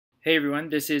Hey everyone,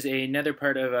 this is another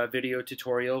part of a video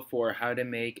tutorial for how to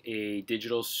make a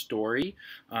digital story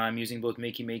using both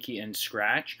Makey Makey and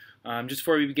Scratch. Just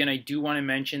before we begin, I do want to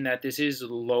mention that this is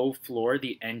low floor,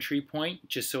 the entry point,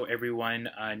 just so everyone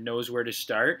knows where to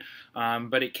start.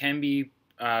 But it can be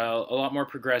a lot more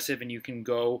progressive and you can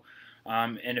go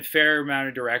in a fair amount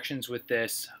of directions with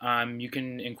this. You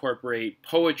can incorporate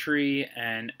poetry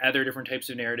and other different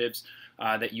types of narratives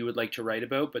that you would like to write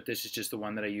about, but this is just the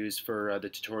one that I use for the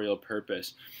tutorial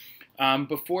purpose.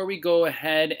 Before we go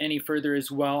ahead any further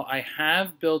as well, I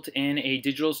have built in a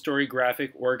digital story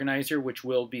graphic organizer which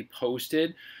will be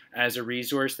posted as a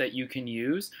resource that you can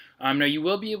use. Now you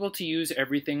will be able to use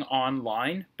everything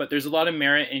online, but there's a lot of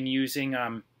merit in using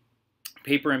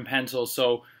paper and pencil.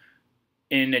 So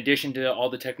in addition to all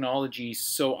the technology,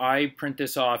 so I print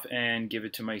this off and give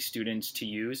it to my students to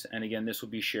use. And again, this will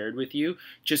be shared with you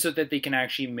just so that they can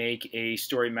actually make a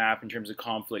story map in terms of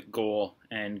conflict, goal,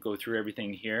 and go through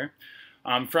everything here.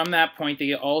 From that point,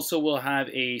 they also will have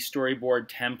a storyboard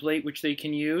template which they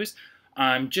can use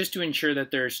just to ensure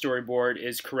that their storyboard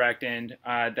is correct and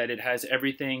that it has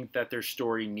everything that their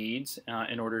story needs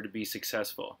in order to be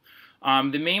successful.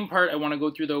 The main part I want to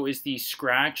go through though is the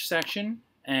Scratch section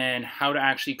and how to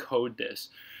actually code this.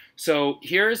 So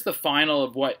here is the final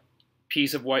of what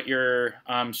piece of what your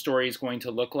story is going to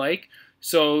look like.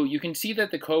 So you can see that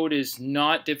the code is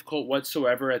not difficult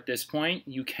whatsoever at this point.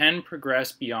 You can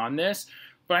progress beyond this,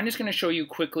 but I'm just going to show you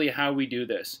quickly how we do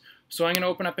this. So I'm going to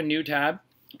open up a new tab.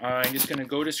 I'm just going to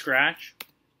go to Scratch.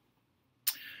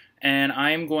 And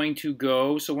I'm going to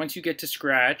go, so once you get to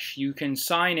Scratch, you can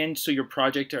sign in so your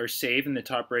project are saved in the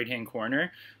top right hand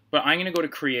corner, but I'm going to go to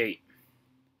Create.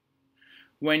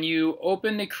 When you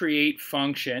open the Create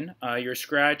function, your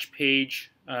Scratch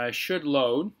page should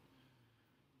load.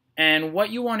 And what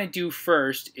you want to do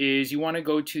first is you want to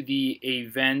go to the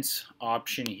Events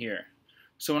option here.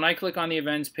 So when I click on the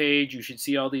Events page, you should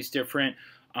see all these different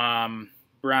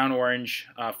brown-orange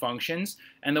functions.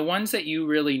 And the ones that you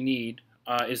really need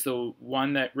is the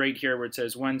one that right here where it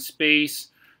says one space,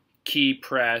 key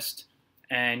pressed,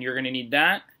 and you're going to need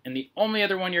that. And the only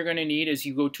other one you're going to need is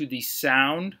you go to the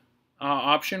Sound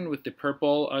option with the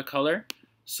purple color,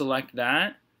 select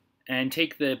that, and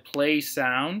take the play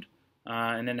sound,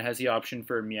 and then it has the option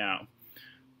for meow.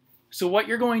 So what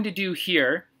you're going to do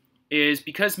here is,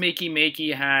 because Makey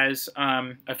Makey has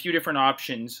a few different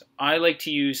options, I like to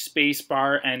use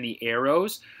spacebar and the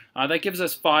arrows. That gives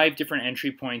us 5 different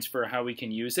entry points for how we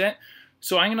can use it.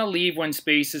 So I'm going to leave when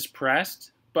space is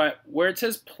pressed, but where it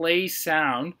says play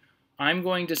sound, I'm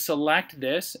going to select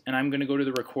this and I'm going to go to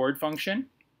the record function.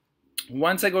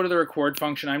 Once I go to the record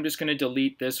function, I'm just going to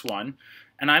delete this one,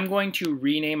 and I'm going to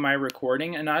rename my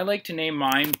recording, and I like to name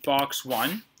mine Box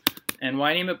 1. And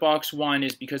why I name it Box 1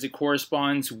 is because it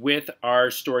corresponds with our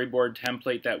storyboard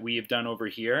template that we have done over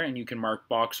here, and you can mark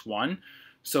Box 1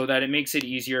 so that it makes it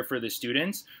easier for the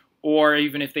students, or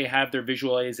even if they have their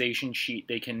visualization sheet,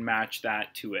 they can match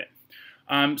that to it.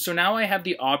 So now I have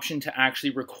the option to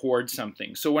actually record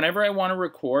something. So whenever I want to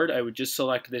record, I would just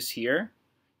select this here.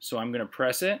 So I'm going to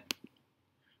press it.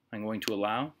 I'm going to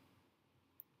allow.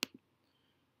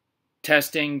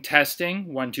 Testing,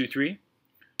 testing, 1, 2, 3.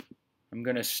 I'm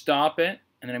going to stop it,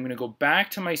 and then I'm going to go back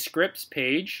to my scripts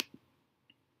page.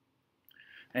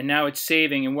 And now it's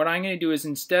saving. And what I'm going to do is,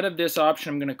 instead of this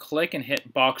option, I'm going to click and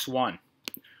hit Box 1.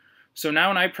 So now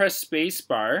when I press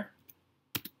spacebar,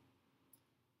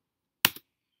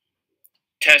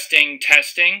 testing,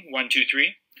 testing, 1, 2,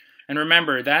 3. And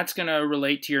remember, that's going to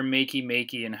relate to your Makey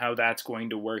Makey and how that's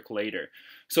going to work later.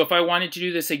 So if I wanted to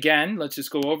do this again, let's just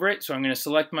go over it. So I'm going to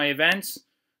select my events,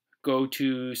 go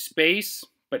to space,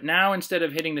 but now instead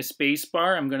of hitting the space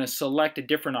bar, I'm going to select a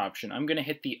different option. I'm going to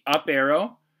hit the up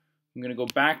arrow. I'm going to go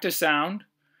back to sound.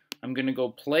 I'm going to go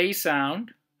play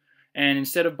sound. And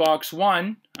instead of Box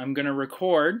 1, I'm going to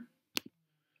record.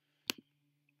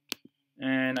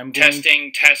 And I'm going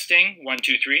testing, testing, 1,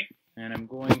 2, 3. And I'm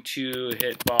going to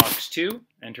hit Box 2,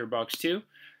 enter Box 2.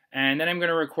 And then I'm going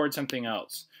to record something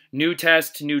else. New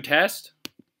test, new test.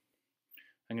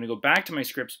 I'm going to go back to my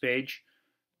scripts page,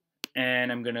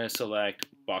 and I'm going to select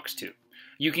Box 2.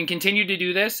 You can continue to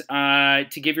do this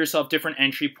to give yourself different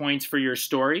entry points for your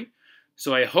story.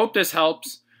 So I hope this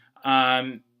helps,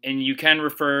 and you can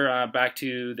refer back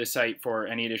to the site for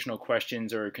any additional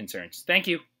questions or concerns. Thank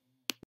you.